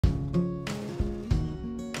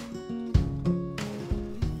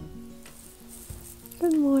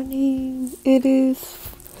morning. It is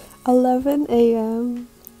 11 a.m.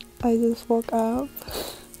 I just woke up.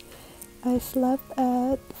 I slept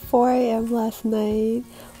at 4 a.m. last night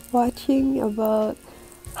watching about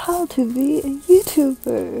how to be a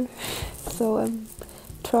YouTuber. So I'm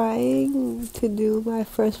trying to do my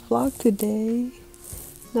first vlog today.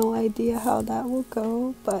 No idea how that will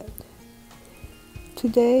go, but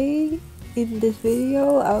today in this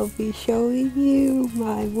video I'll be showing you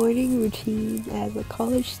my morning routine as a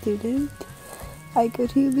college student. I go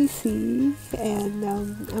to UBC and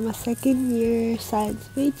I'm a second year science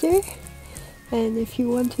major, and if you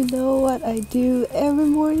want to know what I do every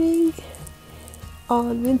morning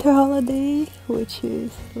on winter holiday, which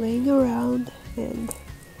is laying around and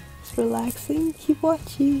it's relaxing, keep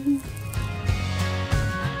watching.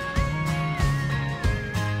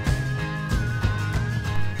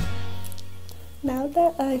 Now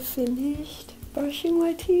that I finished brushing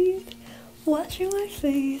my teeth, washing my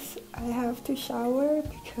face, I have to shower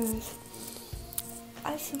because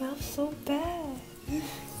I smell so bad.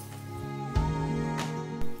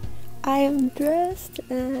 I am dressed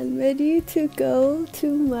and ready to go to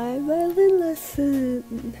my violin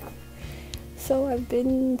lesson. So I've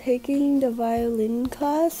been taking the violin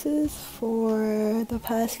classes for the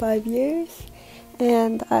past 5 years,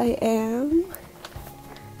 and I am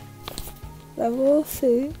level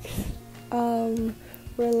 6.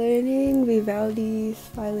 We're learning Vivaldi's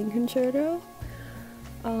Violin Concerto.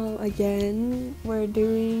 Again, we're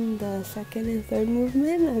doing the second and third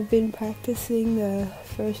movement. I've been practicing the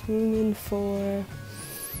first movement for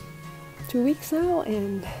 2 weeks now,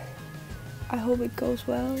 and I hope it goes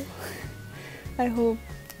well. I hope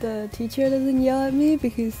the teacher doesn't yell at me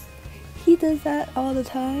because he does that all the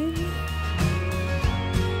time.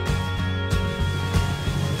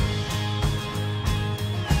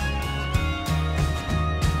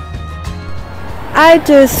 I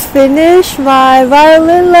just finished my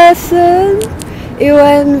violin lesson. It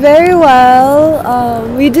went very well.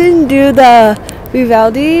 We didn't do the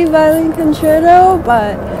Vivaldi Violin Concerto,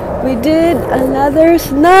 but we did another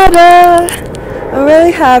sonata. I'm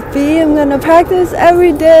really happy. I'm gonna practice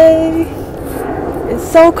every day. It's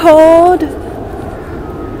so cold,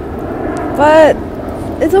 but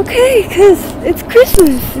it's okay because it's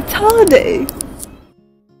Christmas. It's holiday.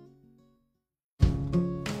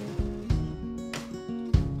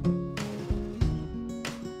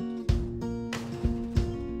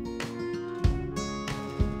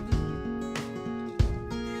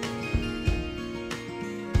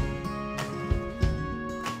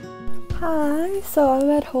 Hi, so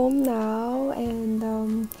I'm at home now,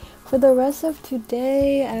 and for the rest of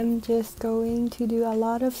today I'm just going to do a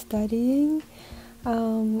lot of studying.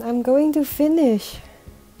 I'm going to finish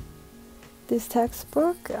this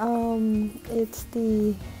textbook. It's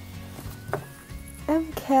the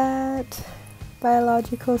MCAT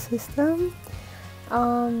biological system.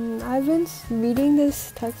 I've been reading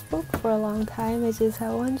this textbook for a long time. I just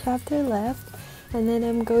have one chapter left. And then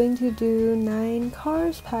I'm going to do 9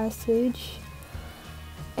 cars passage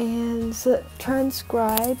and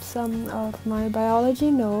transcribe some of my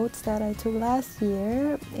biology notes that I took last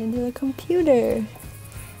year into the computer.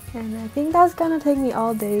 And I think that's gonna take me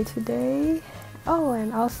all day today. Oh,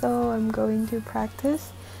 and also I'm going to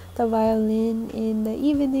practice the violin in the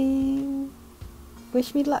evening.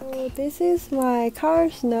 Wish me luck. So this is my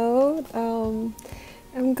cars note.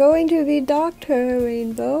 I'm going to be Dr.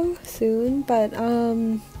 Rainbow soon, but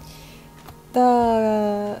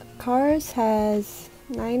the course has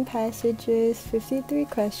 9 passages, 53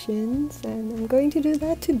 questions, and I'm going to do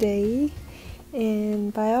that today.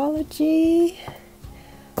 And biology,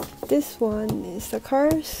 this one is the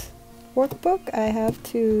course workbook. I have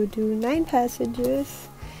to do 9 passages.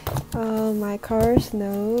 My course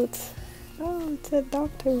notes. Oh, it's a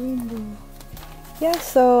Dr. Rainbow. Yeah,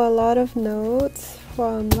 so a lot of notes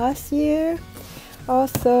from last year.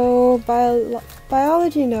 Also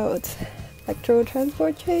biology notes, electron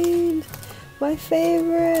transport chain, my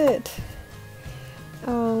favorite.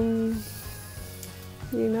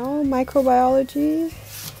 Microbiology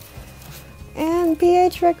and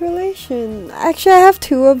pH regulation. Actually, I have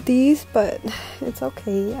 2 of these, but it's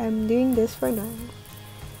okay. I'm doing this for now.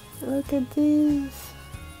 Look at these.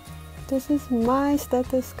 This is my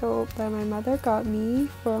stethoscope that my mother got me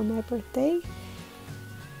for my birthday.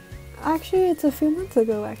 Actually, it's a few months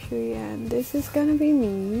ago and this is gonna be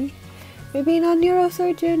me. Maybe not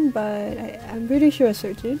neurosurgeon, but I'm pretty sure a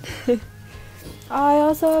surgeon. I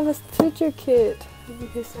also have a suture kit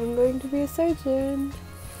because I'm going to be a surgeon.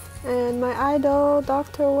 And my idol,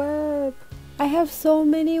 Dr. Webb. I have so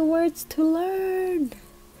many words to learn.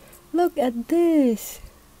 Look at this.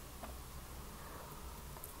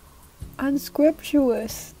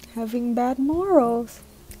 unscrupulous, having bad morals.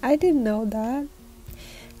 I didn't know that.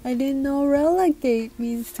 I didn't know relegate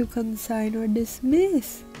means to consign or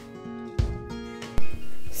dismiss.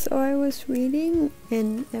 So I was reading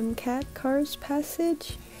an MCAT course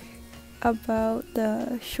passage about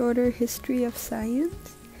the shorter history of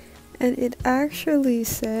science, and it actually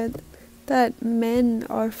said that men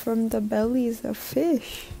are from the bellies of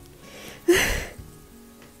fish.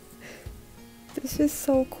 This is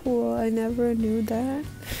so cool. I never knew that.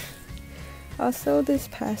 Also, this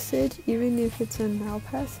passage, even if it's a now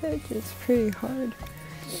passage, it's pretty hard.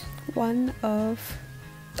 One of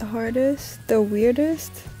the hardest, the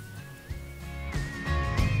weirdest.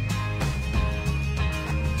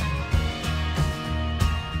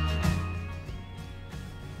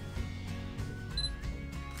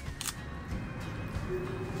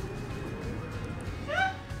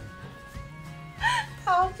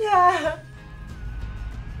 Tháo cha